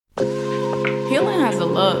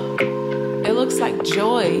look. It looks like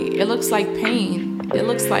joy. It looks like pain. It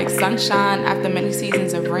looks like sunshine after many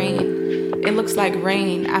seasons of rain. It looks like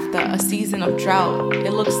rain after a season of drought.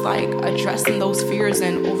 It looks like addressing those fears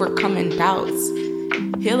and overcoming doubts.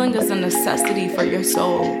 Healing is a necessity for your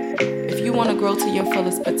soul. If you want to grow to your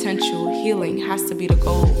fullest potential, healing has to be the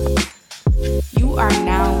goal. You are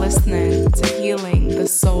now listening to Healing the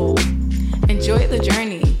Soul. Enjoy the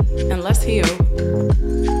journey and let's heal.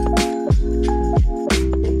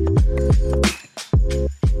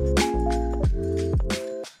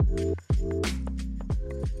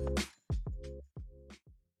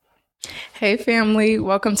 Hey family,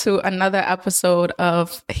 welcome to another episode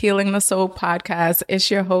of Healing the Soul podcast. It's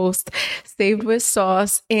your host, Saved with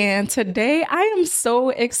Sauce, and today I am so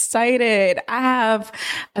excited. I have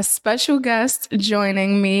a special guest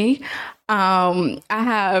joining me. I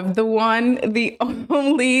have the one, the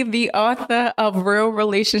only, the author of Real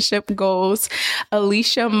Relationship Goals,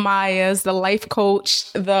 Alicia Myers, the life coach,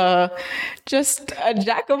 just a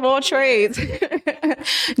jack of all trades,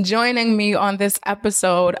 joining me on this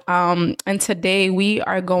episode. And today we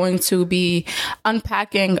are going to be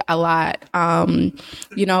unpacking a lot.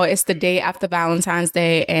 It's the day after Valentine's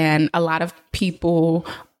Day, and a lot of people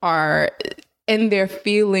are in their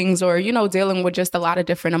feelings or, dealing with just a lot of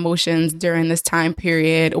different emotions during this time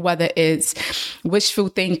period, whether it's wishful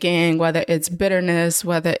thinking, whether it's bitterness,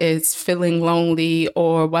 whether it's feeling lonely,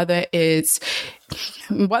 or whether it's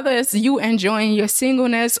you enjoying your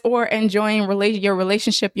singleness or enjoying your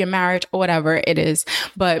relationship, your marriage, or whatever it is.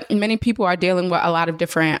 But many people are dealing with a lot of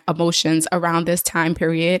different emotions around this time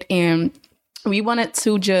period. And we wanted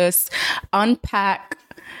to just unpack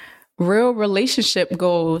real relationship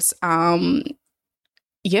goals.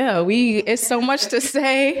 It's so much to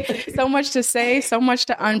say, so much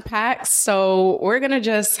to unpack. So we're going to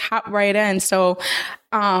just hop right in. So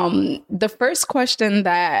the first question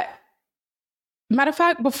matter of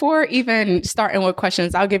fact, before even starting with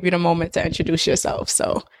questions, I'll give you the moment to introduce yourself.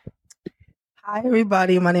 So. Hi,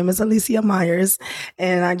 everybody. My name is Alicia Myers,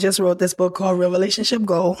 and I just wrote this book called Real Relationship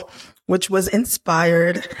Goal, which was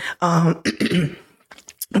inspired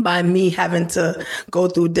by me having to go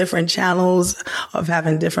through different channels of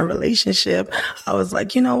having different relationship. I was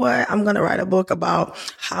like, you know what? I'm going to write a book about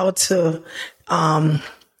how to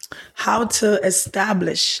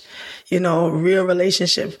establish, real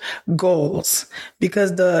relationship goals,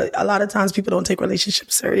 because a lot of times people don't take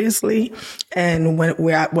relationships seriously. And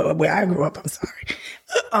where I grew up,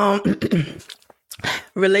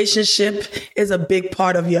 relationship is a big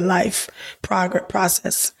part of your life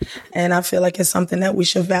process. And I feel like it's something that we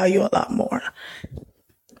should value a lot more.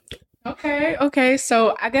 Okay.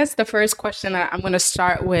 So I guess the first question that I'm going to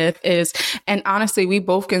start with is, and honestly, we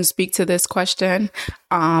both can speak to this question.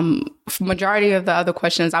 Majority of the other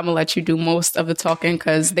questions, I'm going to let you do most of the talking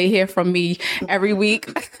because they hear from me every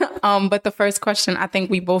week. But the first question I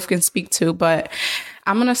think we both can speak to, but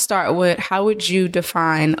I'm going to start with, how would you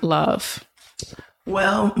define love?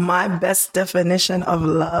 Well, my best definition of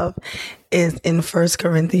love is in 1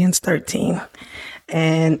 Corinthians 13.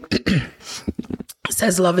 And it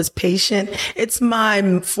says love is patient. It's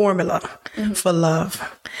my formula for love.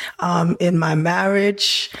 In my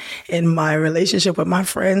marriage, in my relationship with my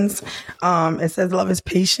friends, it says love is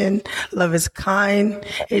patient, love is kind.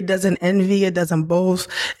 It doesn't envy, it doesn't boast.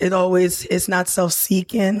 It's not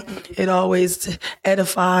self-seeking. It always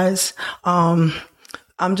edifies.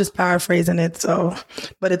 I'm just paraphrasing it,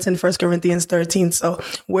 but it's in 1 Corinthians 13. So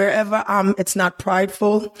wherever it's not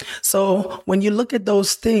prideful. So when you look at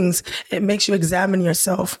those things, it makes you examine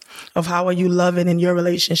yourself of how are you loving in your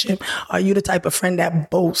relationship? Are you the type of friend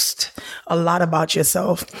that boasts a lot about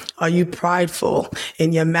yourself? Are you prideful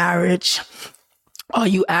in your marriage? Are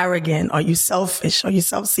you arrogant? Are you selfish? Are you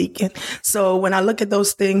self-seeking? So when I look at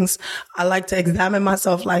those things, I like to examine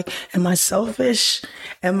myself like, am I selfish?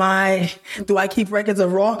 Do I keep records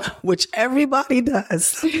of wrong? Which everybody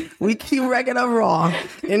does. We keep record of wrong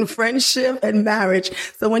in friendship and marriage.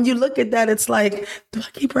 So when you look at that, it's like, do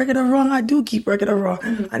I keep record of wrong? I do keep record of wrong.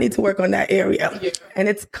 I need to work on that area. Yeah. And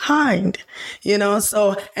it's kind,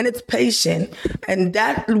 and it's patient. And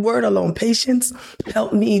that word alone, patience,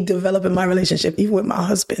 helped me develop in my relationship, even with my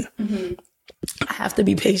husband. Mm-hmm. I have to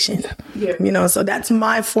be patient, so that's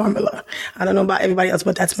my formula. I don't know about everybody else,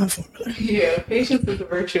 but that's my formula. Yeah, patience is a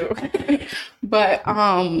virtue. But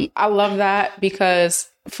I love that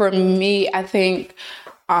because for me, I think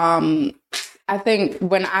when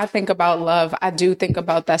I think about love, I do think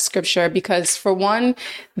about that scripture because for one,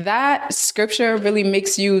 that scripture really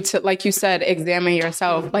makes you to, like you said, examine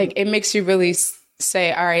yourself. Like it makes you really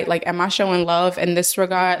say, all right, like, am I showing love in this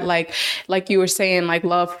regard? Like you were saying, like,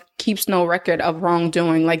 love keeps no record of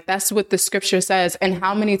wrongdoing. Like, that's what the scripture says. And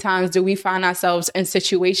how many times do we find ourselves in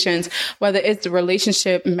situations, whether it's a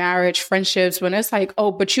relationship, marriage, friendships, when it's like,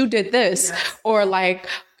 oh, but you did this, yes. Or like,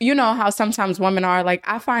 you know how sometimes women are like,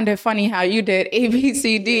 I find it funny how you did A, B,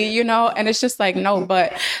 C, D, you know, and it's just like, no,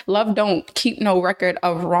 but love don't keep no record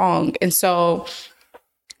of wrong. And so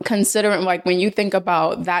considering, like, when you think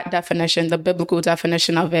about that definition, the biblical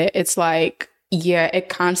definition of it, it's like, yeah, it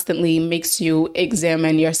constantly makes you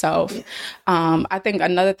examine yourself. I think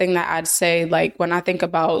another thing that I'd say, like, when I think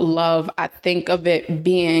about love, I think of it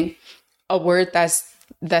being a word that's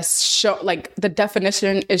like, the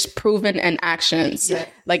definition is proven in actions. Yes.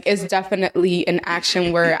 Like, it's definitely an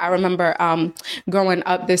action word. I remember growing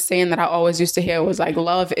up, this saying that I always used to hear was like,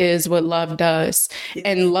 love is what love does. Yes.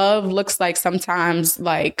 And love looks like sometimes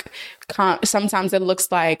it looks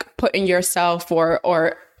like putting yourself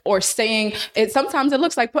or saying it. Sometimes it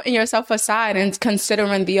looks like putting yourself aside and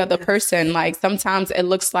considering the other person. Like, sometimes it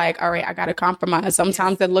looks like, all right, I got to compromise.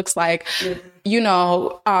 Sometimes it looks like, you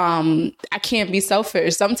know, I can't be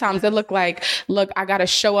selfish. Sometimes it look like, look, I got to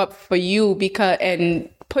show up for you and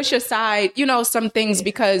push aside, you know, some things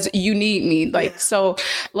because you need me. Like, so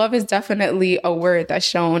love is definitely a word that's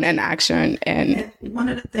shown in action. And one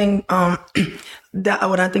of the things that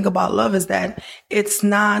when I think about love is that it's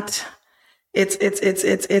not,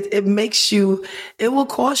 it makes you, it will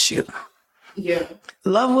cost you. Yeah.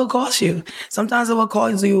 Love will cost you. Sometimes it will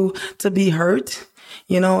cause you to be hurt,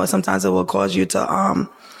 you know, or sometimes it will cause you to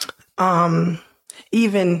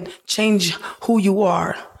even change who you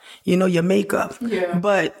are, you know, your makeup. Yeah.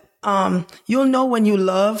 But you'll know when you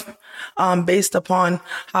love based upon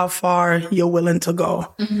how far you're willing to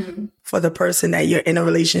go for the person that you're in a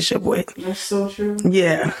relationship with. That's so true.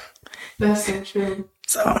 Yeah. That's so true.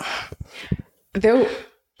 So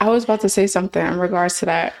I was about to say something in regards to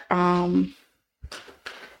that.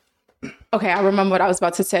 Okay, I remember what I was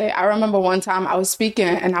about to say. I remember one time I was speaking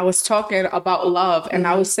and I was talking about love, and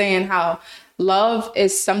I was saying how love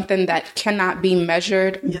is something that cannot be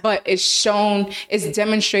measured, but it's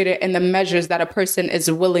demonstrated in the measures that a person is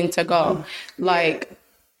willing to go. Like,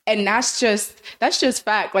 and that's just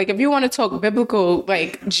fact. Like, if you want to talk biblical,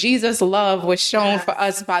 like, Jesus' love was shown for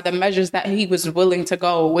us by the measures that he was willing to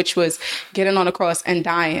go, which was getting on the cross and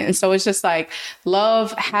dying. And so it's just like,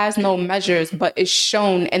 love has no measures, but it's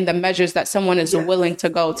shown in the measures that someone is willing to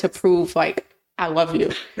go to prove, like, I love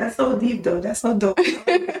you. That's so deep, though. That's so dope.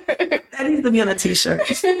 That needs to be on a t-shirt.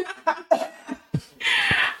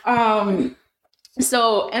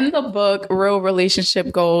 So in the book, Real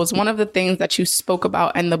Relationship Goals, one of the things that you spoke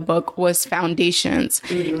about in the book was foundations.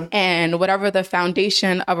 And whatever the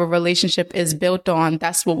foundation of a relationship is built on,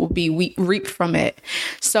 that's what will be reaped from it.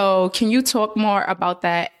 So can you talk more about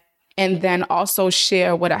that, and then also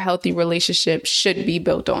share what a healthy relationship should be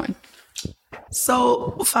built on?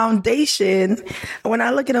 So foundation, when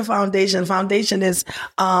I look at a foundation is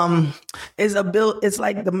it's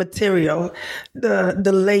like the material,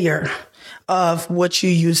 the layer of what you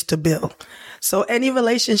used to build. So any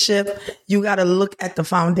relationship, you got to look at the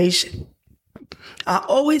foundation. I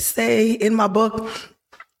always say in my book,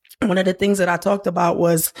 one of the things that I talked about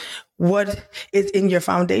was what is in your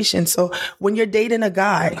foundation. So when you're dating a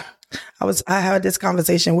guy, I had this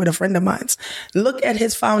conversation with a friend of mine. Look at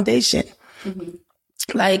his foundation.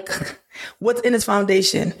 Like, what's in his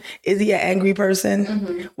foundation? Is he an angry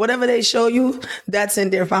person? Whatever they show you, that's in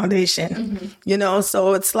their foundation. You know,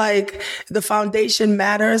 so it's like the foundation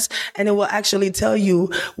matters, and it will actually tell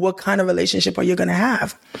you what kind of relationship are you going to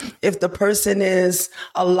have. If the person is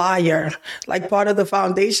a liar, like part of the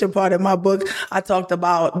foundation part of my book, I talked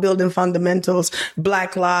about building fundamentals,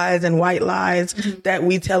 black lies and white lies that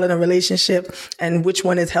we tell in a relationship, and which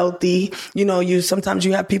one is healthy. You know, sometimes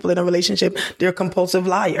you have people in a relationship, they're a compulsive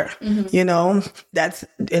liar. You know, that's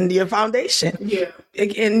in your foundation. Yeah.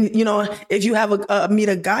 And, you know, if you have meet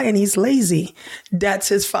a guy and he's lazy, that's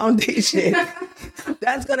his foundation.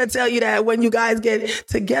 That's going to tell you that when you guys get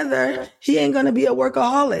together, he ain't going to be a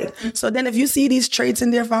workaholic. So then if you see these traits in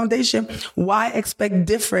their foundation, why expect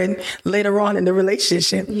different later on in the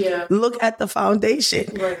relationship? Yeah. Look at the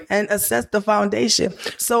foundation and assess the foundation.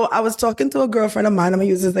 So I was talking to a girlfriend of mine, I'm going to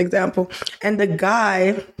use this example, and the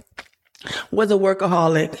guy was a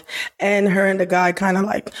workaholic, and her and the guy kind of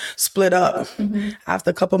like split up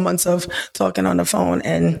after a couple months of talking on the phone.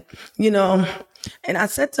 And, you know, and I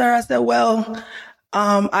said to her, I said, well,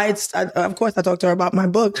 I of course I talked to her about my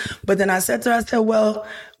book, but then I said to her, I said, well,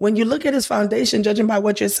 when you look at his foundation, judging by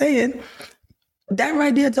what you're saying, that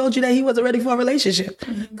right there told you that he wasn't ready for a relationship.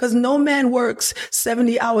 Because no man works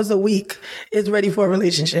 70 hours a week is ready for a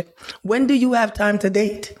relationship. When do you have time to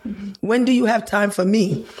date? When do you have time for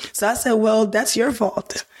me? So I said, well, that's your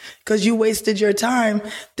fault. Because you wasted your time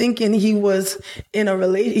thinking he was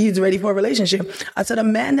he's ready for a relationship. I said, a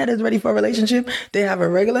man that is ready for a relationship, they have a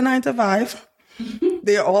regular 9 to 5.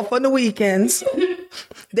 They're off on the weekends.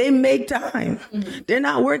 They make time. They're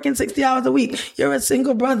not working 60 hours a week. You're a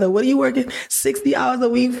single brother. What are you working 60 hours a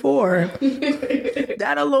week for?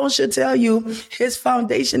 That alone should tell you his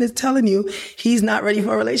foundation is telling you he's not ready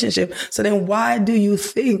for a relationship. So then why do you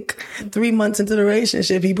think 3 months into the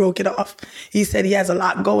relationship, he broke it off? He said he has a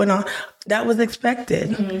lot going on. That was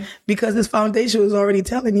expected because his foundation was already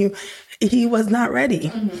telling you he was not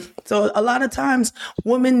ready. So a lot of times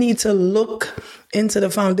women need to look into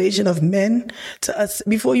the foundation of men to us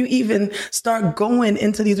before you even start going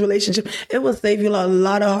into these relationships. It will save you a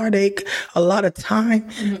lot of heartache, a lot of time.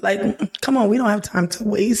 Like, come on, we don't have time to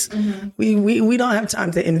waste. We don't have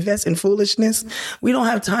time to invest in foolishness. We don't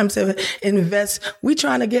have time to invest. We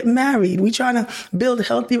trying to get married. We trying to build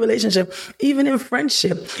healthy relationship, even in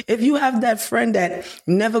friendship. If you have that friend that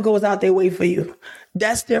never goes out their way for you,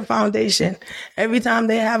 that's their foundation. Every time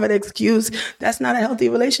they have an excuse, that's not a healthy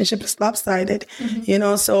relationship. It's lopsided, you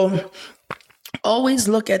know? So always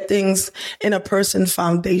look at things in a person's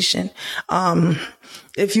foundation.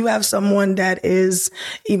 If you have someone that is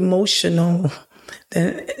emotional,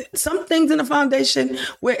 then some things in the foundation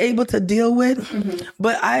we're able to deal with,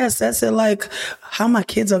 but I assess it like how my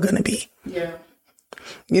kids are going to be. Yeah.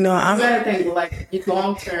 You know, I'm trying to think like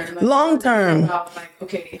long term. Long term. Like,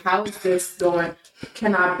 okay, how is this going?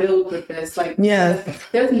 Can I build with this? Like, yeah,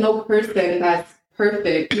 there's no person that's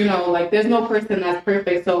perfect. You know, like there's no person that's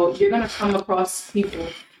perfect. So you're gonna come across people,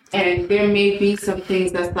 and there may be some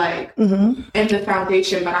things that's like in the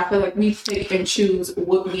foundation. But I feel like we pick and choose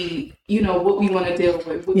what we want to deal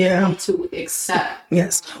with, what we want to accept.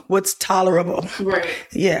 Yes, what's tolerable. Right.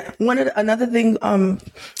 Yeah. Another thing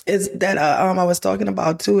is that I was talking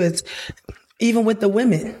about too is even with the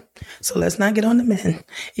women. So let's not get on the men.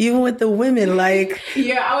 Even with the women, like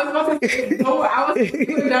I was about to say no. I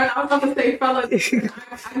was about to say fellas.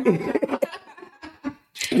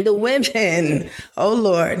 The women, oh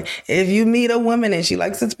Lord, if you meet a woman and she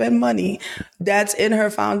likes to spend money, that's in her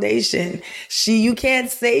foundation. You can't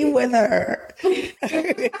save with her.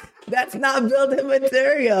 That's not building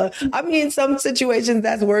material. I mean, some situations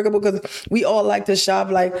that's workable because we all like to shop.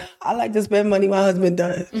 Like, I like to spend money, my husband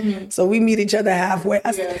does. So we meet each other halfway,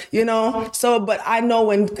 you know? So, but I know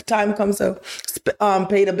when time comes to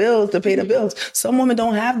pay the bills, some women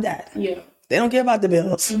don't have that. Yeah. They don't care about the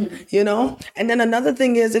bills, you know? And then another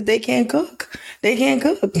thing is if they can't cook, they can't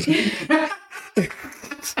cook.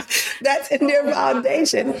 That's in their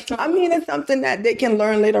foundation. I mean, it's something that they can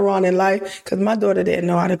learn later on in life because my daughter didn't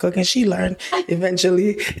know how to cook and she learned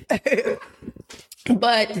eventually.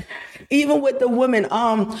 But even with the women,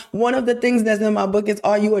 one of the things that's in my book is,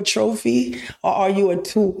 are you a trophy or are you a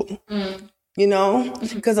tool? You know,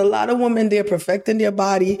 because a lot of women, they're perfecting their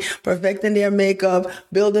body, perfecting their makeup,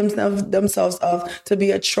 build themselves up to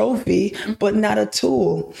be a trophy, but not a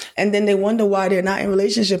tool. And then they wonder why they're not in a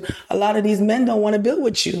relationship. A lot of these men don't want to build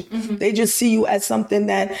with you. They just see you as something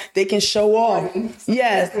that they can show off.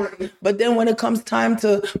 Yes. But then when it comes time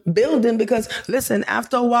to building, because listen,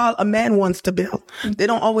 after a while, a man wants to build. They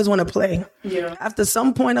don't always want to play. Yeah. After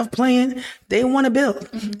some point of playing, they want to build.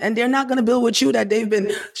 And they're not going to build with you that they've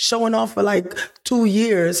been showing off for like 2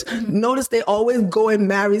 years. Notice they always go and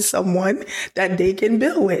marry someone that they can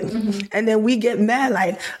build with. And then we get mad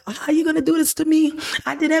like, how are you going to do this to me?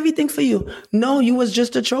 I did everything for you. No, you was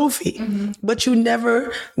just a trophy. But you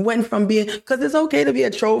never went from being, because it's okay to be a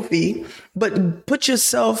trophy, but put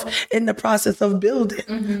yourself in the process of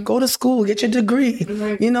building. Go to school, get your degree,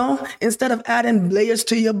 you know, instead of adding layers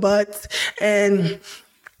to your butt and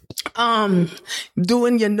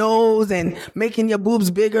doing your nose and making your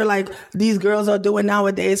boobs bigger like these girls are doing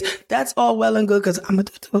nowadays. That's all well and good because I'm a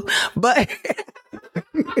do, but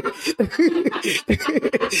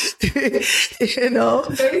you know,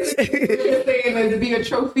 basically be a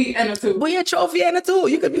trophy and a tool. Be a trophy and a tool.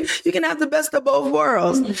 You can have the best of both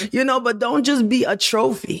worlds, you know, but don't just be a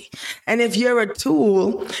trophy. And if you're a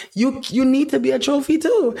tool, you need to be a trophy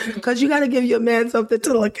too, because you got to give your man something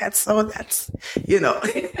to look at. So that's, you know.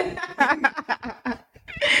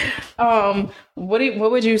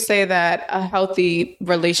 What would you say that a healthy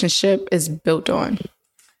relationship is built on?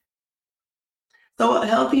 So a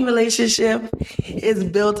healthy relationship is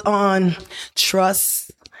built on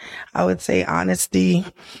trust, I would say honesty,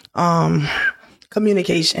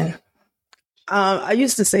 communication. I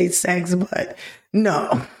used to say sex, but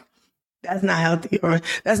no, that's not healthy, or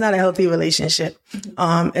that's not a healthy relationship.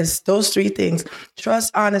 It's those three things: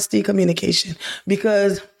 trust, honesty, communication.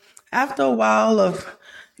 Because after a while of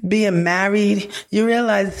being married, you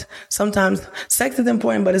realize sometimes sex is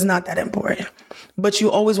important, but it's not that important. But you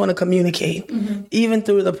always want to communicate, even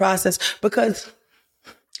through the process, because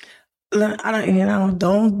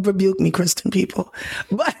don't rebuke me, Christian people,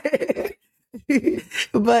 but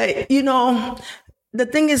but the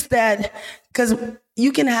thing is that because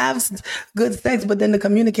you can have good sex, but then the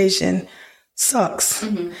communication sucks,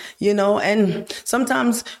 and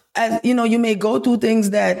sometimes you may go through things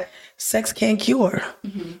that sex can't cure.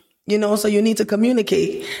 So you need to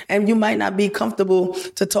communicate, and you might not be comfortable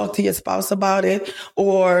to talk to your spouse about it,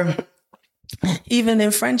 or even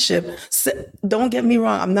in friendship. Don't get me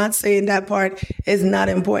wrong. I'm not saying that part is not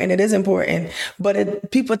important. It is important,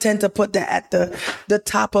 but people tend to put that at the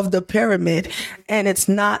top of the pyramid, and it's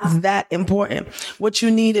not that important. What you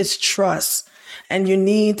need is trust. And you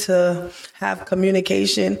need to have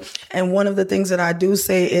communication. And one of the things that I do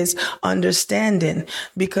say is understanding,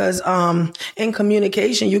 because in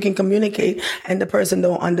communication, you can communicate and the person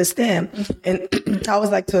don't understand. And I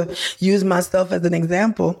always like to use myself as an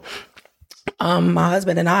example. My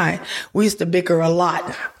husband and I, we used to bicker a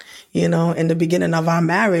lot, in the beginning of our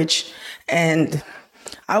marriage. And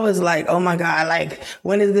I was like, oh my God, like,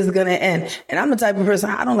 when is this going to end? And I'm the type of person,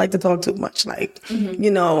 I don't like to talk too much, and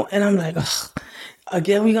I'm like, ugh.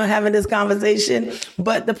 Again, we're going to have this conversation.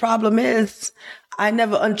 But the problem is, I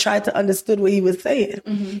never tried to understood what he was saying,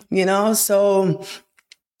 So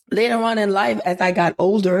later on in life, as I got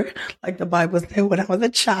older, like the Bible said, when I was a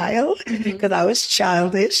child, because I was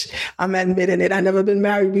childish, I'm admitting it. I never been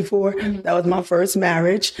married before. That was my first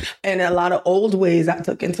marriage. And a lot of old ways I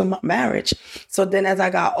took into my marriage. So then as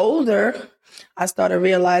I got older, I started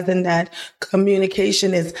realizing that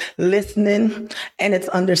communication is listening and it's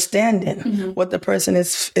understanding what the person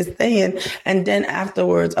is saying, and then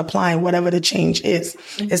afterwards applying whatever the change is.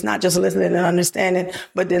 It's not just listening and understanding,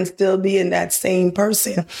 but then still being that same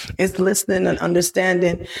person. It's listening and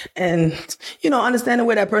understanding, and understanding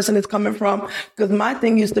where that person is coming from. Because my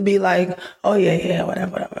thing used to be like, oh yeah,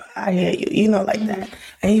 whatever, I hear you, like that.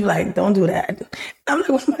 And he's like, don't do that. I'm like,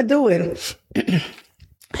 what am I doing?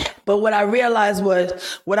 But what I realized was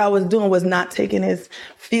what I was doing was not taking his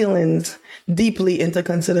feelings deeply into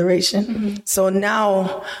consideration. So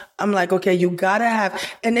now I'm like, okay, you gotta have,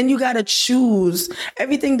 and then you gotta choose.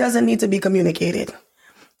 Everything doesn't need to be communicated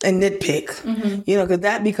and nitpick, because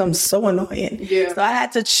that becomes so annoying. Yeah. So I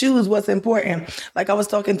had to choose what's important. Like I was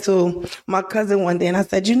talking to my cousin one day and I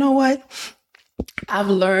said, you know what? I've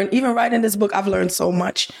learned, even writing this book, I've learned so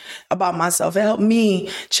much about myself. It helped me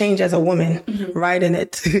change as a woman, writing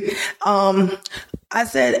it. I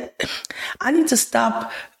said, I need to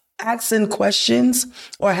stop asking questions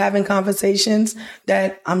or having conversations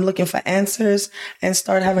that I'm looking for answers, and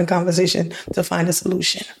start having conversation to find a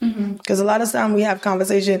solution. Because a lot of time we have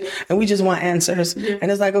conversation and we just want answers.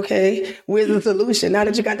 And it's like, okay, where's the solution? Now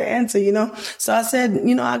that you got the answer, So I said,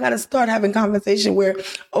 I got to start having conversation where,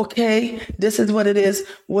 okay, this is what it is.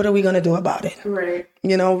 What are we going to do about it? Right.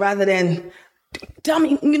 Rather than tell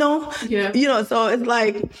me, so it's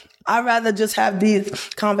like, I'd rather just have these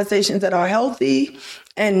conversations that are healthy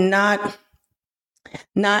and not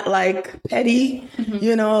like petty,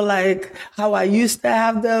 like how I used to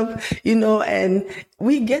have them, and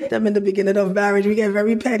we get them in the beginning of marriage. We get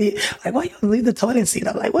very petty. Like, why you leave the toilet seat?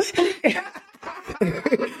 I'm like, what? And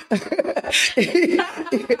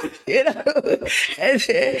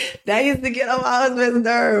that used to get on my husband's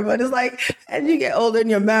nerve. But it's like, as you get older in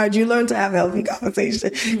your marriage, you learn to have healthy conversation,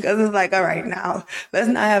 because it's like, all right, now let's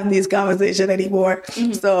not have these conversations anymore.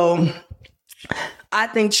 So I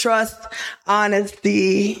think trust,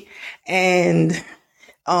 honesty, and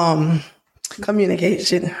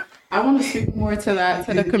communication. I want to speak more to that,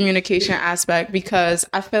 to the communication aspect, because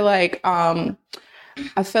I feel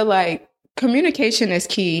like communication is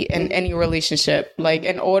key in any relationship. Like,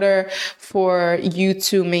 in order for you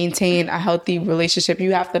to maintain a healthy relationship,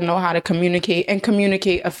 you have to know how to communicate and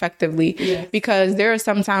communicate effectively. Yes. Because there are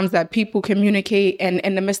some times that people communicate, and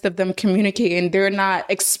in the midst of them communicating, they're not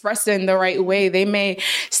expressing the right way. They may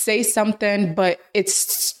say something, but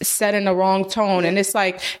it's said in the wrong tone. And it's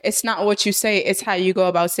like, it's not what you say, it's how you go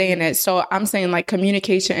about saying it. So I'm saying, like,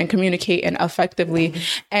 communication and communicating effectively.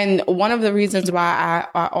 And one of the reasons why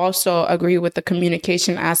I also agree with the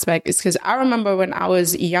communication aspect is because I remember when I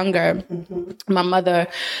was younger, my mother,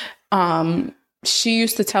 she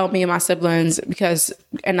used to tell me and my siblings, because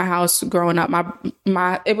in the house growing up,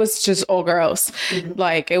 it was just all girls.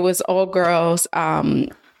 Like, it was all girls.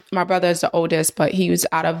 my brother is the oldest, but he was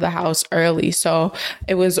out of the house early. So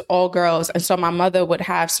it was all girls. And so my mother would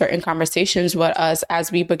have certain conversations with us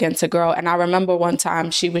as we begin to grow. And I remember one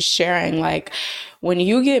time she was sharing, like, when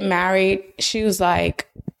you get married, she was like,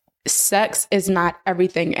 sex is not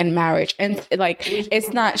everything in marriage. And like,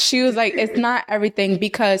 it's not, she was like, it's not everything,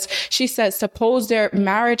 because she said, suppose their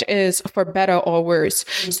marriage is for better or worse.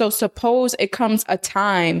 So suppose it comes a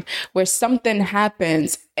time where something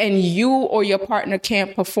happens and you or your partner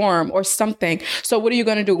can't perform or something. So what are you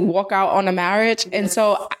going to do? Walk out on a marriage? And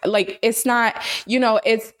so like, it's not, you know,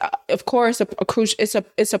 it's of course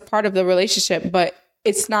it's a part of the relationship, but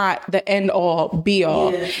it's not the end all be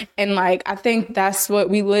all. Yeah. And like, I think that's what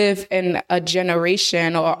we live in, a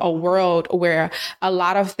generation or a world where a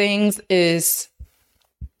lot of things is,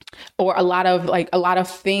 or a lot of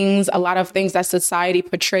things that society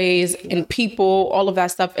portrays in people, all of that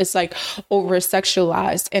stuff is like over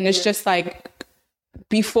sexualized. And it's just like,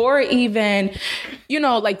 before even, you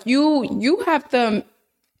know, like you have to,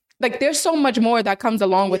 like, there's so much more that comes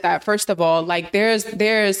along with that. First of all, like there's,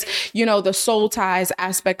 you know, the soul ties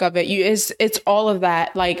aspect of it. It's all of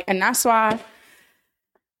that. Like, and that's why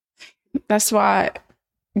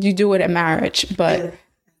you do it in marriage. But,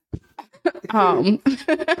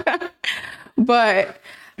 but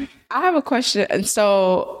I have a question. And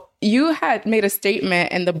so you had made a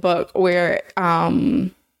statement in the book where,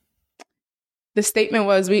 the statement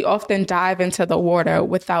was, we often dive into the water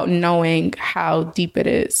without knowing how deep it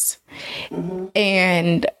is. Mm-hmm.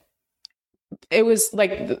 And it was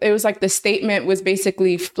like the statement was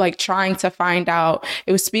basically like trying to find out,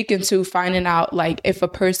 it was speaking to finding out like if a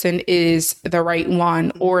person is the right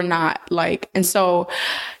one or not. Like, and so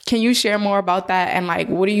can you share more about that? And like,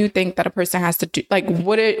 what do you think that a person has to do? Like,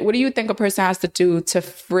 what do you think a person has to do to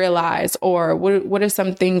realize, or what are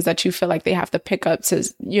some things that you feel like they have to pick up to,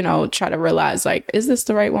 you know, try to realize, like, is this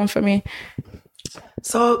the right one for me?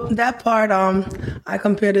 So that part, I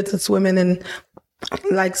compared it to swimming, and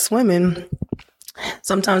like swimming,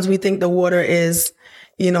 sometimes we think the water is,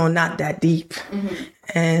 you know, not that deep. Mm-hmm.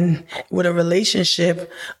 And with a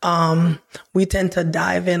relationship, we tend to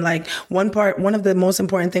dive in. Like one of the most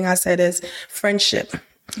important thing I said is friendship.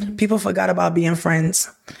 Mm-hmm. People forgot about being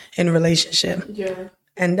friends in a relationship. Yeah.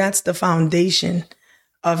 And that's the foundation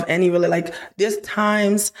of any like there's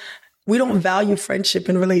times we don't value friendship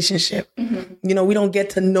in relationship. Mm-hmm. You know, we don't get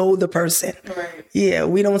to know the person. Right. Yeah,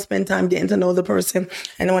 we don't spend time getting to know the person.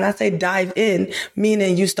 And when I say dive in,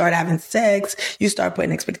 meaning you start having sex, you start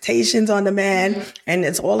putting expectations on the man, mm-hmm. and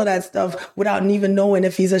it's all of that stuff without even knowing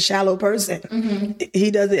if he's a shallow person. Mm-hmm. He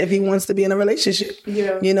does it if he wants to be in a relationship.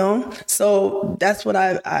 Yeah. You know? So that's what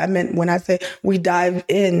I meant when I say we dive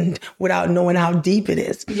in without knowing how deep it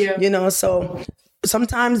is. Yeah. You know, so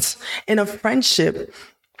sometimes in a friendship,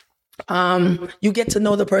 you get to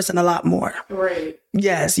know the person a lot more. Right.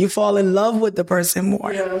 Yes, you fall in love with the person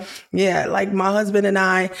more. Yeah. Yeah, like my husband and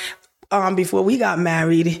I, before we got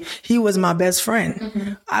married, he was my best friend.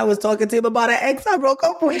 Mm-hmm. I was talking to him about an ex I broke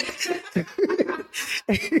up with.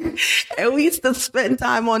 And we used to spend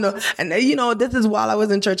time and you know, this is while I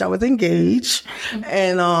was in church. I was engaged, mm-hmm.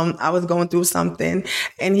 and I was going through something,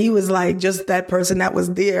 and he was like just that person that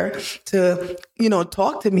was there to, you know,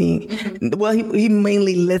 talk to me. Mm-hmm. Well, he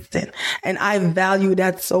mainly listened, and I value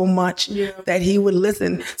that so much, yeah. that he would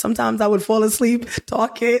listen. Sometimes I would fall asleep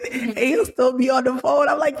talking, mm-hmm. and he'll still be on the phone.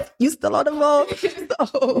 I'm like, you still on the phone?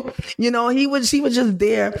 So, you know, he was just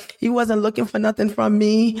there. He wasn't looking for nothing from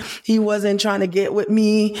me. He wasn't trying to get with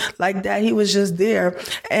me like that. He was just there.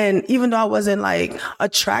 And even though I wasn't like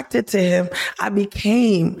attracted to him, I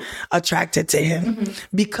became attracted to him, mm-hmm.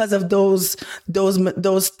 because of those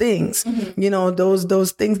things, mm-hmm. you know,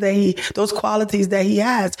 those things those qualities that he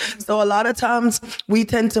has. So a lot of times we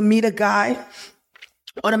tend to meet a guy,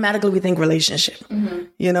 automatically we think relationship. Mm-hmm.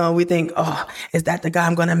 You know, we think, oh, is that the guy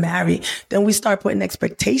I'm going to marry? Then we start putting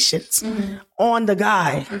expectations, mm-hmm. on the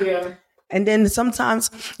guy. Yeah. And then sometimes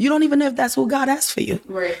you don't even know if that's what God has for you.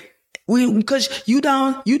 Right. Because you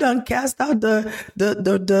done cast out the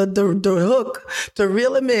hook to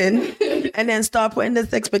reel him in, and then start putting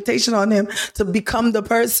this expectation on him to become the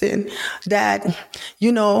person that,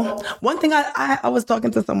 you know. One thing I was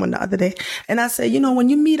talking to someone the other day, and I said, you know, when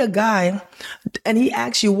you meet a guy and he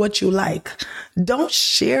asks you what you like, don't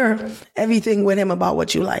share everything with him about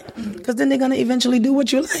what you like, because then they're going to eventually do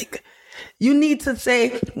what you like. You need to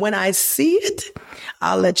say, when I see it,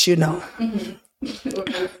 I'll let you know. Mm-hmm.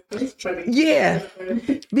 Yeah,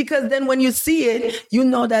 because then when you see it, you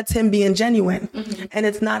know that's him being genuine, and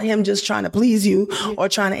it's not him just trying to please you or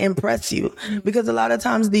trying to impress you. Because a lot of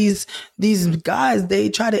times these guys, they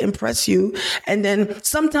try to impress you, and then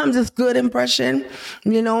sometimes it's good impression,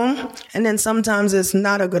 and then sometimes it's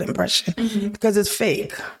not a good impression because it's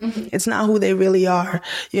fake. It's not who they really are,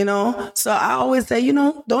 So I always say,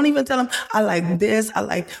 don't even tell them I like this. I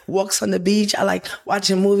like walks on the beach. I like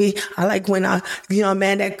watching movie. I like when a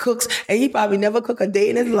man that cooks. And he probably never cooked a day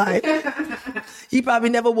in his life. He probably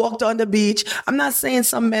never walked on the beach. I'm not saying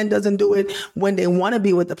some men doesn't do it when they want to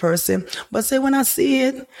be with the person, but say when I see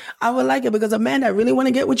it, I would like it, because a man that really want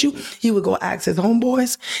to get with you, he would go ask his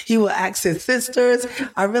homeboys. He would ask his sisters.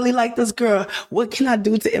 I really like this girl. What can I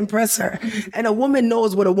do to impress her? And a woman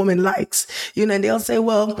knows what a woman likes, and they'll say,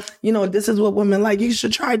 well, this is what women like. You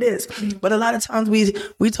should try this. But a lot of times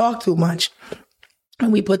we talk too much.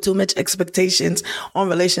 And we put too much expectations on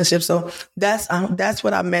relationships. So that's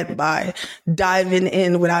what I meant by diving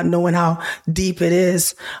in without knowing how deep it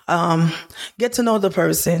is. Get to know the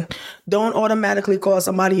person. Don't automatically call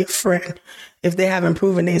somebody a friend if they haven't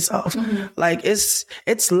proven themselves. Like it's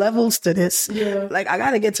levels to this. Yeah. Like I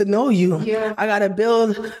gotta get to know you. Yeah. I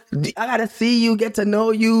gotta see you, get to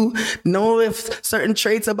know you, know if certain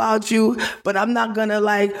traits about you, but I'm not gonna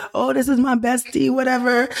like, oh, this is my bestie,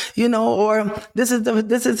 whatever, or this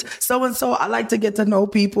is so-and-so. I like to get to know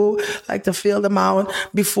people, like to feel them out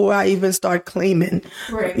before I even start claiming.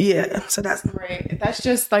 Right. Yeah. So that's right. That's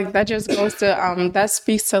just like, that just goes to, that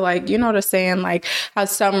speaks to like, the saying, like how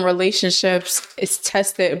some relationships is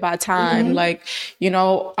tested by time. Like,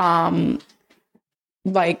 will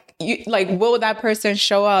that person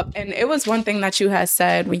show up? And it was one thing that you had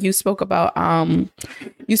said when you spoke about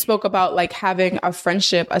like having a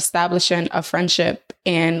friendship, establishing a friendship,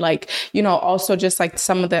 and like, also just like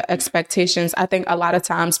some of the expectations. I think a lot of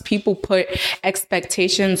times people put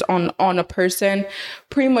expectations on a person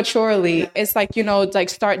prematurely. It's like, like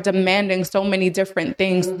start demanding so many different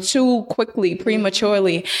things too quickly,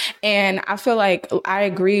 prematurely. And I feel like I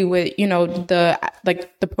agree with,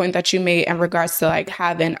 the point that you made in regards to like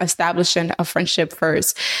establishing a friendship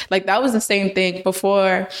first. Like that was the same thing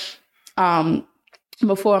before my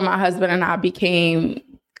husband and I became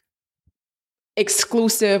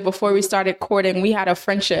exclusive. Before we started courting, we had a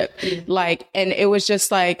friendship, like, and it was just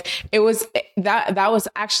like, that was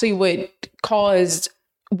actually what caused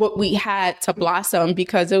what we had to blossom,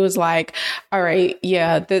 because it was like, all right,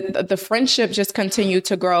 yeah, the friendship just continued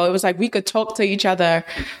to grow. It was like we could talk to each other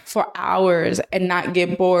for hours and not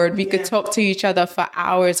get bored. We could talk to each other for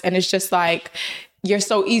hours, and it's just like, you're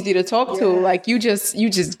so easy to talk to. Like you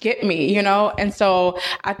just get me, And so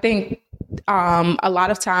I think a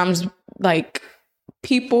lot of times, like,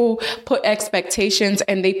 people put expectations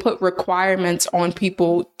and they put requirements on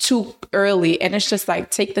people too early. And it's just like,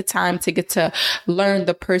 take the time to get to learn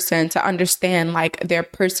the person, to understand like their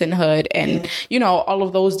personhood and, all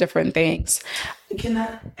of those different things.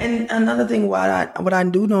 And another thing, what I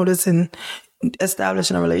do notice in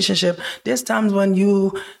establishing a relationship, there's times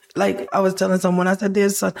when like I was telling someone, I said,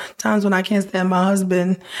 there's times when I can't stand my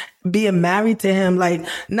husband being married to him. Like,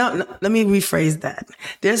 no, let me rephrase that.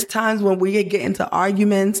 There's times when we get into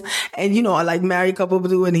arguments and, like married couple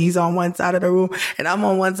do, and he's on one side of the room and I'm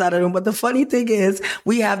on one side of the room. But the funny thing is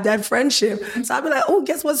we have that friendship. So I'll be like, oh,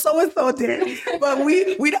 guess what so-and-so did? But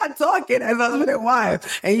we not talking as husband and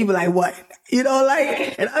wife. And he'd be like, what? And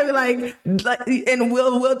I'd be like, and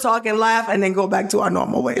we'll talk and laugh and then go back to our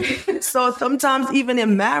normal way. So sometimes even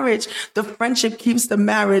in marriage, the friendship keeps the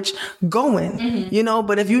marriage going,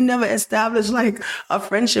 but if you never establish like a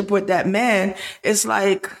friendship with that man, it's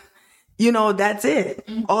like, that's it.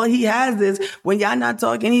 All he has is when y'all not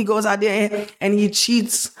talking, he goes out there and he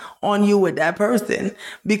cheats on you with that person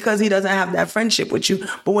because he doesn't have that friendship with you.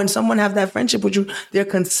 But when someone have that friendship with you, they're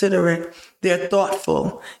considerate, they're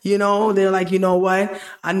thoughtful, they're like, what?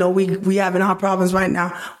 I know we having our problems right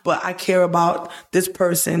now, but I care about this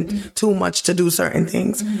person too much to do certain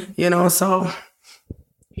things, so.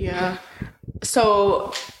 Yeah.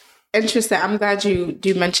 So interesting. I'm glad you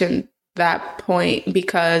mentioned that point,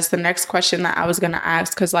 because the next question that I was going to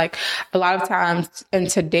ask, because like a lot of times in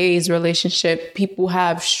today's relationship, people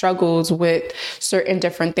have struggles with certain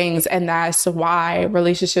different things, and that's why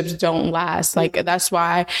relationships don't last. Like that's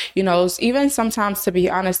why, even sometimes, to be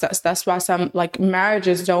honest, that's why some like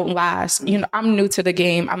marriages don't last. I'm new to the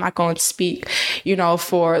game. I'm not going to speak,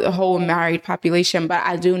 for the whole married population, but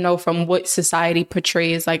I do know from what society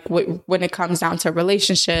portrays, like when it comes down to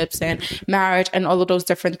relationships and marriage and all of those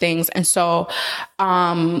different things. And so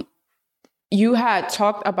you had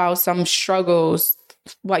talked about some struggles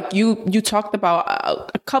like you talked about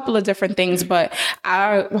a couple of different things, but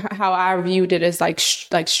how I viewed it is like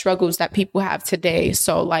struggles that people have today.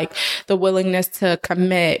 So like the willingness to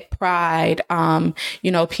commit, pride,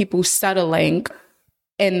 people settling.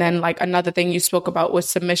 And then like another thing you spoke about was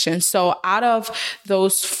submission. So out of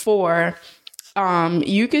those four,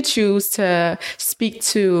 you could choose to speak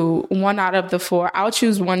to one out of the four. I'll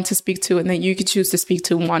choose one to speak to, and then you could choose to speak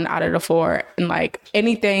to one out of the four. And like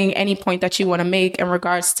any point that you want to make in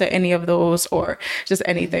regards to any of those or just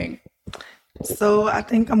anything. So I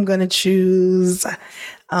think I'm going to choose,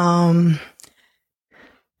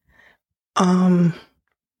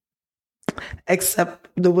 except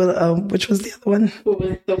the will, which was the other one?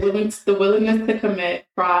 The willingness to commit,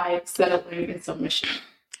 pride, settling, and submission.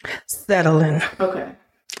 Settling. Okay.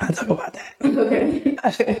 I'll talk about that.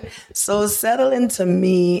 Okay. So settling to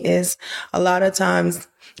me is a lot of times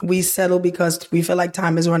we settle because we feel like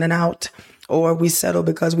time is running out, or we settle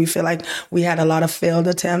because we feel like we had a lot of failed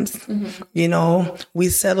attempts. Mm-hmm. We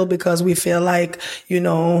settle because we feel like,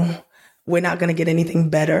 we're not going to get anything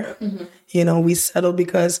better. Mm-hmm. We settle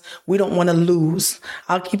because we don't want to lose.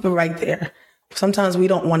 I'll keep it right there. Sometimes we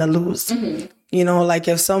don't want to lose. Mm-hmm. Like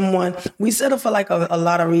if we settle for like a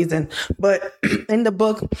lot of reasons. But in the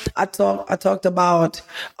book, I talked about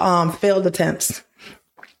failed attempts.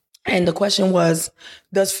 And the question was,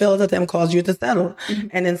 does failed attempt cause you to settle? Mm-hmm.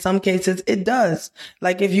 And in some cases, it does.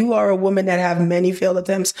 Like if you are a woman that have many failed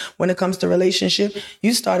attempts when it comes to relationship,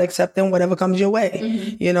 you start accepting whatever comes your way.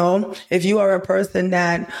 Mm-hmm. If you are a person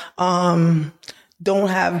that don't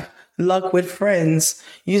have luck with friends,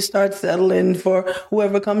 you start settling for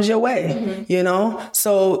whoever comes your way. Mm-hmm.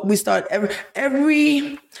 So we start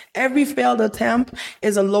every failed attempt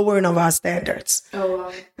is a lowering of our standards. Oh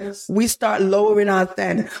wow. Yes. We start lowering our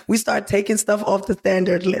standard. We start taking stuff off the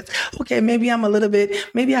standard list. Okay, maybe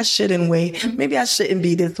I shouldn't wait. Mm-hmm. Maybe I shouldn't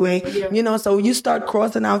be this way. Yeah. So you start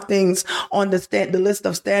crossing out things on the list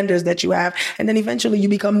of standards that you have, and then eventually you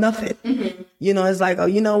become nothing. Mm-hmm. It's like, oh,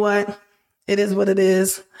 you know what? It is what it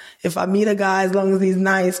is. If I meet a guy, as long as he's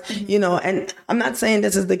nice, and I'm not saying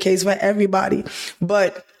this is the case for everybody,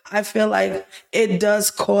 but I feel like it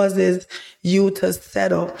does causes you to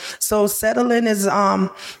settle. So settling is,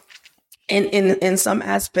 in some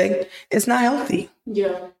aspect, it's not healthy.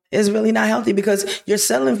 Yeah. It's really not healthy because you're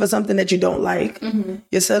settling for something that you don't like. Mm-hmm.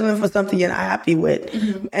 You're settling for something you're not happy with.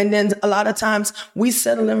 Mm-hmm. And then a lot of times we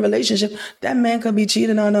settle in relationship. That man could be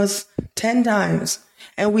cheating on us 10 times.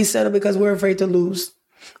 And we settle because we're afraid to lose.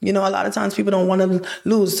 A lot of times people don't want to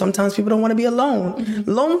lose. Sometimes people don't want to be alone.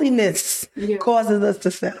 Mm-hmm. Loneliness causes us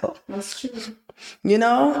to settle. That's true.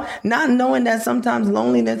 Not knowing that sometimes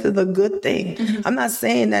loneliness is a good thing. Mm-hmm. I'm not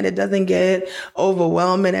saying that it doesn't get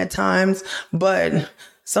overwhelming at times, but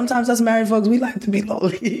sometimes us married folks, we like to be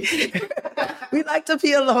lonely. We like to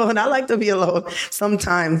be alone. I like to be alone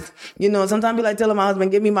sometimes. Sometimes we like telling my husband,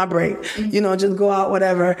 give me my break. Mm-hmm. Just go out,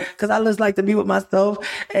 whatever. Because I just like to be with myself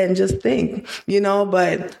and just think,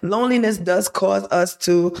 But loneliness does cause us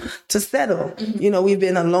to settle. Mm-hmm. We've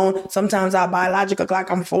been alone. Sometimes our biological clock,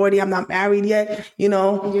 I'm 40, I'm not married yet,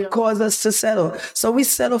 cause us to settle. So we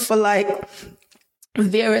settle for like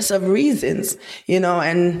various of reasons,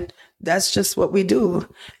 and that's just what we do.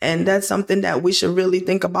 And that's something that we should really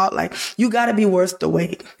think about. Like, you got to be worth the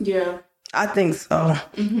wait. Yeah. I think so.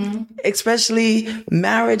 Mm-hmm. Especially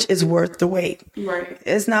marriage is worth the wait. Right.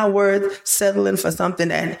 It's not worth settling for something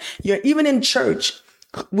that even in church,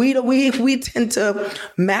 we tend to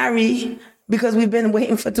marry because we've been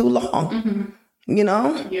waiting for too long. Mm-hmm.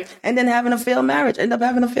 Yeah. And then end up having a failed marriage.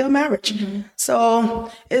 Mm-hmm.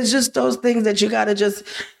 So it's just those things that you got to just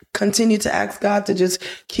continue to ask God to just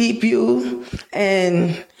keep you.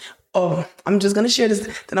 And I'm just going to share this,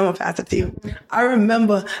 then I'm going to pass it to you. I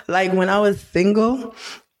remember like when I was single,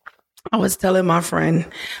 I was telling my friend,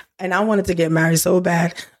 and I wanted to get married so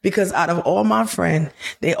bad because out of all my friends,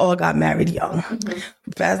 they all got married young.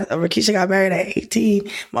 Mm-hmm. Rakisha got married at 18.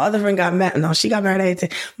 My other friend got married. No, she got married at 18.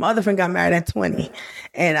 My other friend got married at 20.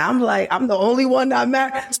 And I'm like, I'm the only one not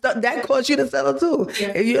married. That caused you to settle too. Yeah.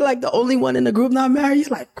 If you're like the only one in the group not married, you're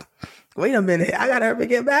like, wait a minute, I gotta hurry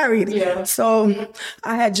get married. Yeah. So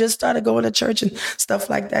I had just started going to church and stuff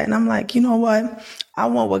like that. And I'm like, you know what? I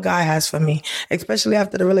want what God has for me, especially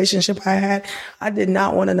after the relationship I had. I did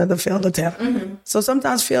not want another failed attempt. Mm-hmm. So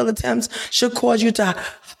sometimes failed attempts should cause you to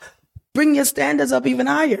bring your standards up even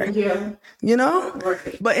higher. Yeah. You know?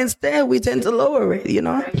 Right. But instead we tend to lower it, you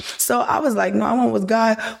know? Right. So I was like, no, I want what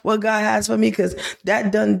God has for me, because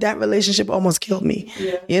that relationship almost killed me.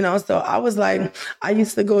 Yeah. You know? So I was like, I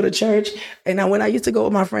used to go to church, and when I used to go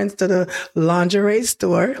with my friends to the lingerie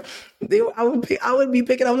store, I would be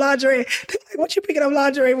picking up lingerie. They're like, what you picking up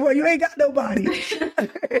lingerie for? You ain't got nobody.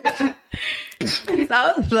 So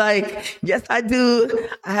I was like, yes, I do.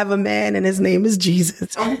 I have a man, and his name is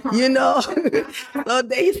Jesus. You know? So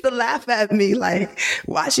they used to laugh at me like,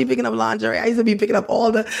 why is she picking up lingerie? I used to be picking up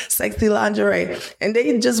all the sexy lingerie. And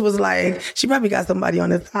they just was like, she probably got somebody on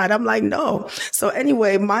the side. I'm like, no. So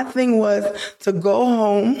anyway, my thing was to go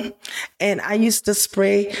home, and I used to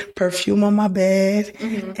spray perfume on my bed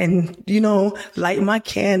and, you know, light my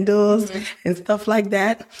candles and stuff like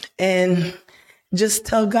that. And just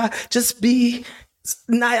tell God, just be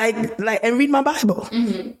like and read my Bible.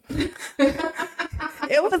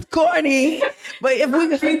 It was corny, but if we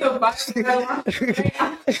read the Bible,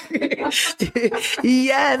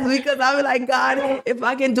 yes, because I was like, God, if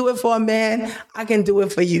I can do it for a man, I can do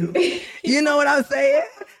it for you. You know what I'm saying?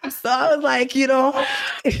 So I was like, you know,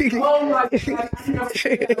 oh my God.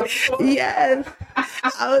 Yes,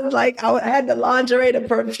 I was like, I had the lingerie, the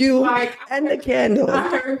perfume, and the candle.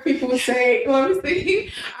 I heard people say, let me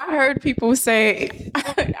see. I heard people say,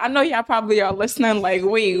 I know y'all probably are listening like,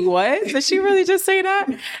 wait, what? Did she really just say that?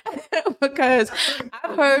 Because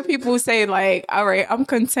I've heard people say like, all right, I'm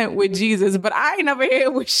content with Jesus, but I ain't never heard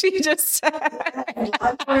what she just said.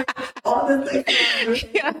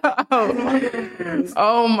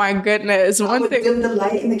 Oh my goodness. One thing. Dim the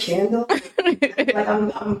light in the candle. Like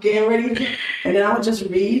I'm getting ready. And then I would just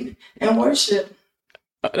read and worship.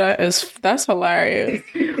 That's hilarious.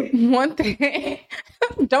 One thing,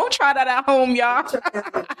 don't try that at home, y'all.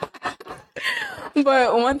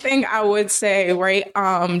 But one thing I would say, right,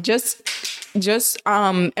 just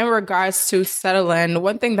in regards to settling,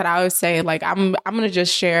 one thing that I would say, like, I'm gonna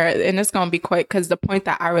just share, and it's gonna be quick because the point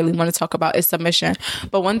that I really want to talk about is submission.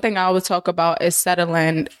 But one thing I would talk about is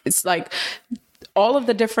settling. It's like all of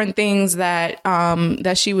the different things that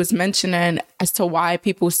that she was mentioning as to why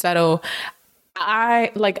people settle. I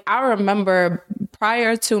remember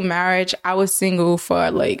prior to marriage, I was single for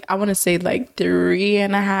like, I want to say like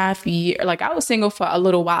 3.5 years. Like I was single for a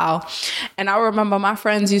little while. And I remember my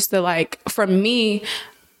friends used to like, for me,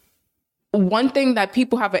 one thing that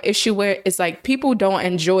people have an issue with is like, people don't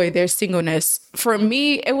enjoy their singleness. For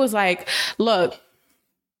me, it was like, look,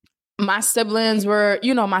 my siblings were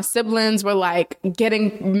like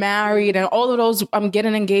getting married and all of those, I'm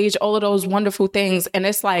getting engaged, all of those wonderful things. And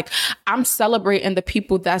it's like, I'm celebrating the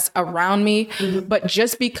people that's around me. Mm-hmm. But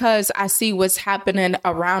just because I see what's happening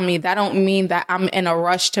around me, that don't mean that I'm in a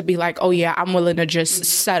rush to be like, oh yeah, I'm willing to just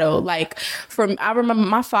settle. Like I remember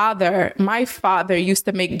my father used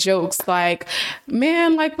to make jokes like,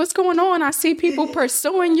 man, like what's going on? I see people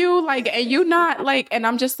pursuing you, like, and you not like, and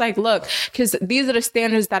I'm just like, look, because these are the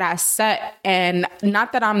standards that I set. And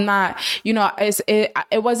not that I'm not,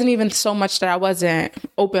 it wasn't even so much that I wasn't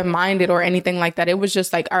open-minded or anything like that. It was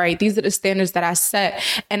just like, all right, these are the standards that I set.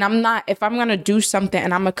 And if I'm going to do something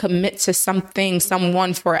and I'm going to commit to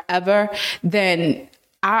someone forever, then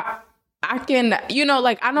I can,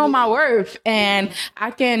 I know my worth and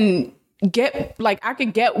I can get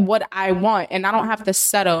what I want and I don't have to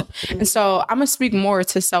settle. And so I'm gonna speak more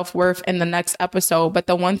to self-worth in the next episode. But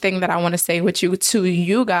the one thing that I want to say to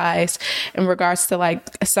you guys in regards to like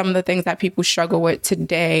some of the things that people struggle with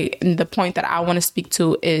today, and the point that I want to speak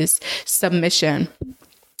to is submission.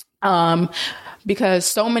 Because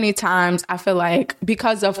so many times I feel like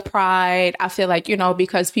because of pride, I feel like,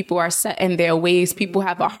 because people are set in their ways, people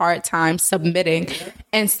have a hard time submitting.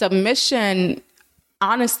 And submission,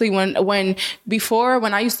 honestly, when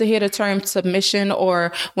I used to hear the term submission,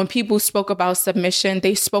 or when people spoke about submission,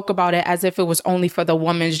 they spoke about it as if it was only for the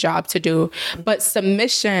woman's job to do. But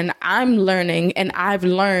submission, I'm learning, and I've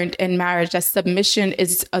learned in marriage that submission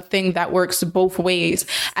is a thing that works both ways.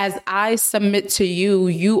 As I submit to you,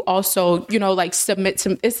 you also, submit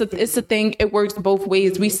to, it's a thing, it works both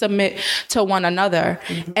ways. We submit to one another.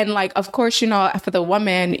 Mm-hmm. And like, of course, for the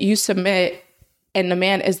woman, you submit and the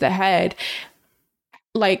man is the head.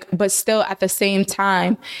 Like, but still at the same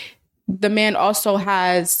time, the man also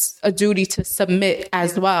has a duty to submit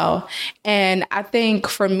as well. And I think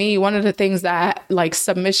for me, one of the things that like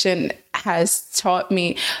submission has taught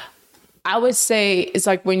me, I would say it's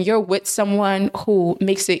like when you're with someone who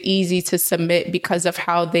makes it easy to submit because of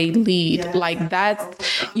how they lead, like that,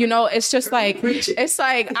 you know, it's just like, it's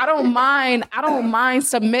like, I don't mind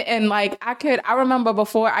submitting. Like I remember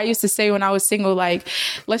before I used to say when I was single, like,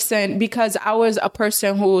 listen, because I was a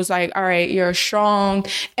person who was like, all right, you're a strong,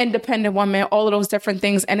 independent woman, all of those different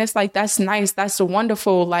things. And it's like, that's nice. That's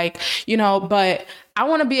wonderful. Like, you know, but I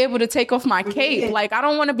want to be able to take off my cape. Like, I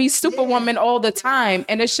don't want to be superwoman all the time.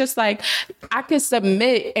 And it's just like, I can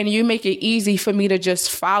submit and you make it easy for me to just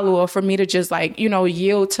follow, or for me to just like, you know,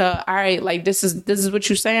 yield to, all right, like this is what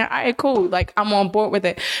you're saying. All right, cool. Like I'm on board with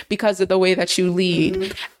it because of the way that you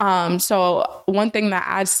lead. So one thing that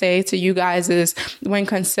I'd say to you guys is when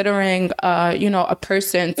considering, you know, a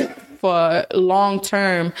person for long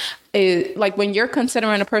term, is like when you're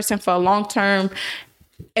considering a person for a long term,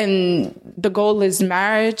 and the goal is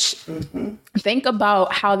marriage, think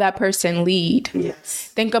about how that person lead. Yes.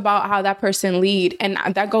 Think about how that person lead. And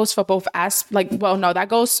that goes for both that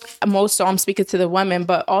goes most, so I'm speaking to the women,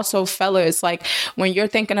 but also fellas, like when you're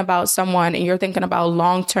thinking about someone and you're thinking about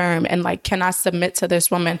long term and like, can I submit to this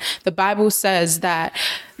woman? The Bible says that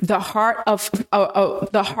the heart of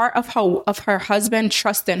her husband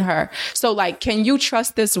trusts in her. So like, can you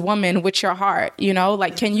trust this woman with your heart? You know,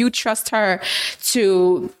 like, can you trust her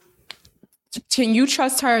to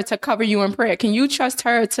cover you in prayer? Can you trust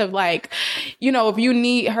her to, like, you know, if you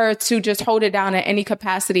need her to just hold it down in any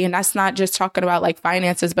capacity, and that's not just talking about like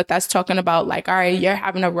finances, but that's talking about like, all right, you're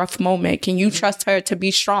having a rough moment. Can you trust her to be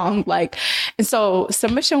strong? Like, and so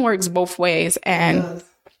submission works both ways. And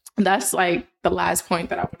that's like the last point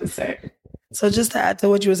that I want to say. So just to add to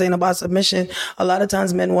what you were saying about submission, a lot of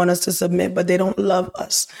times men want us to submit, but they don't love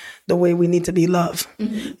us the way we need to be loved,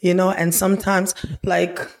 you know? And sometimes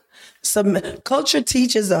like culture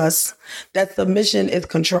teaches us that submission is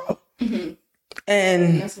control.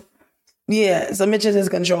 And yeah, submission is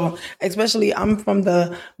control. Especially I'm from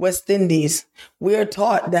the West Indies. We're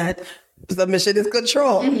taught that submission is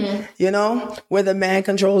control, you know, where the man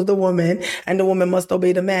controls the woman and the woman must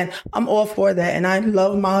obey the man. I'm all for that. And I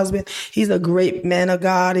love my husband. He's a great man of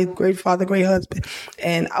God. He's a great father, great husband.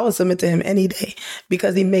 And I would submit to him any day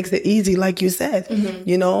because he makes it easy, like you said.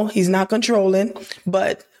 You know, he's not controlling.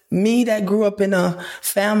 But me that grew up in a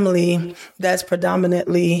family that's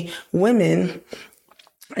predominantly women,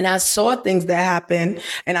 and I saw things that happen,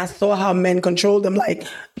 and I saw how men control them. Like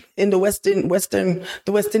in the West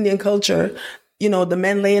Indian culture, you know, the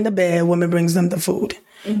men lay in the bed, women brings them the food.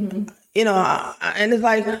 You know, and it's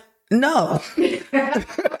like, no.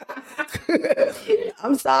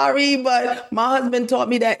 I'm sorry, but my husband taught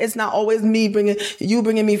me that it's not always me bringing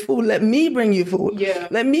me food. Let me bring you food. Yeah.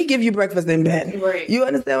 Let me give you breakfast in bed. Right. You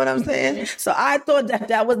understand what I'm saying? So I thought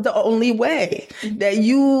that was the only way that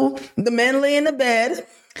the men lay in the bed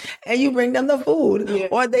and you bring them the food. Yeah.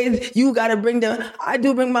 Or you got to bring them. I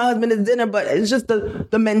do bring my husband his dinner, but it's just the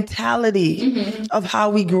mentality of how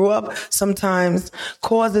we grew up sometimes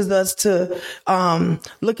causes us to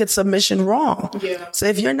look at submission wrong. Yeah. So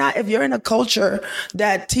if you're in a culture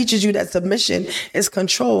that teaches you that submission is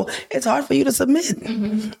control, it's hard for you to submit.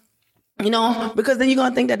 You know, because then you're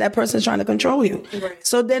going to think that person's trying to control you. Right.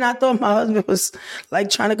 So then I thought my husband was like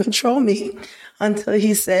trying to control me until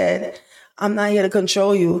he said, I'm not here to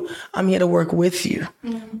control you. I'm here to work with you.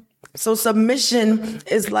 So submission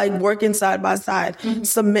is like working side by side,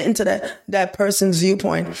 submitting to that person's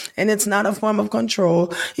viewpoint. And it's not a form of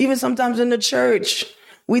control. Even sometimes in the church,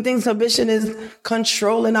 we think submission is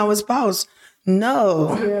controlling our spouse.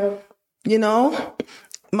 No. Yeah. You know,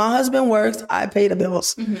 my husband works, I pay the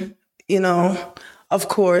bills. You know, of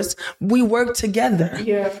course, we work together.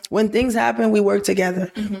 Yeah. When things happen, we work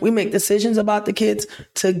together. We make decisions about the kids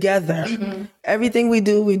together. Everything we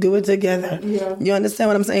do it together. Yeah. You understand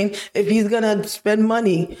what I'm saying? If he's going to spend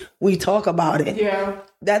money, we talk about it. Yeah.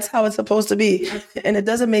 That's how it's supposed to be. And it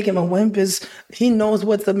doesn't make him a wimp. He knows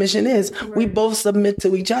what submission is. Right. We both submit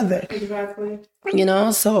to each other. Exactly. You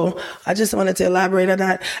know, so I just wanted to elaborate on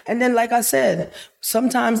that. And then, like I said,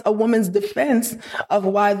 sometimes a woman's defense of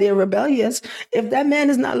why they're rebellious, if that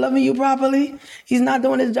man is not loving you properly, he's not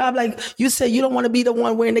doing his job. Like you said, you don't want to be the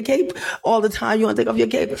one wearing the cape all the time. You want to take off your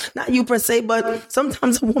cape. Not you per se, but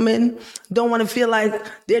sometimes a woman don't want to feel like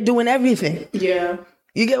they're doing everything. Yeah.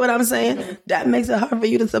 You get what I'm saying? That makes it hard for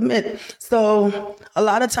you to submit. So a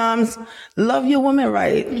lot of times, love your woman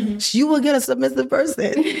right. You will get a submissive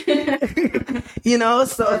person. You know,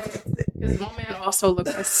 so. Because women also look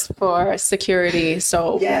for security.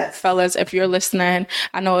 So fellas, if you're listening,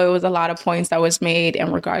 I know it was a lot of points that was made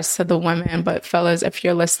in regards to the women, but fellas, if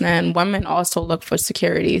you're listening, women also look for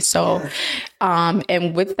security. So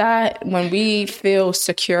And with that, when we feel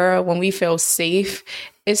secure, when we feel safe,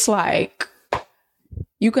 it's like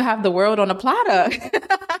you could have the world on a platter.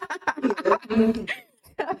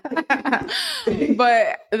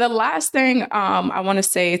 But the last thing I want to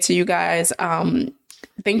say to you guys,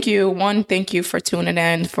 thank you. Thank you for tuning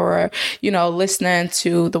in, for, listening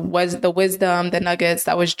to the wisdom, the nuggets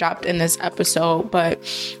that was dropped in this episode. But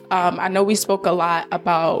I know we spoke a lot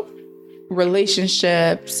about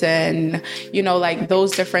relationships and, like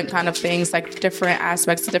those different kind of things, like different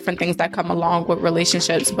aspects, different things that come along with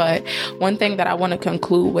relationships. But one thing that I want to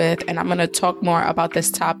conclude with, and I'm going to talk more about this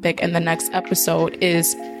topic in the next episode,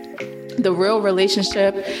 is the real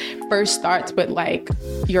relationship first starts with like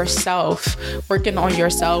yourself, working on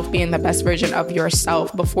yourself, being the best version of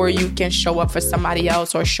yourself before you can show up for somebody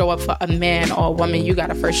else or show up for a man or a woman. You got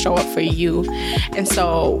to first show up for you. And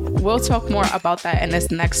so we'll talk more about that in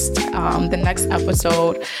this next, the next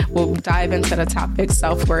episode. We'll dive into the topic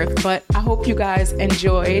self-worth, but I hope you guys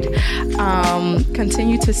enjoyed.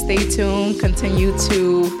 Continue to stay tuned, continue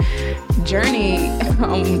to journey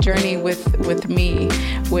with me,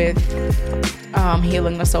 with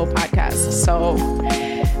Healing the Soul podcast. So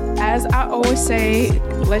as I always say,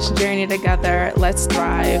 let's journey together, let's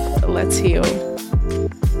thrive, let's heal.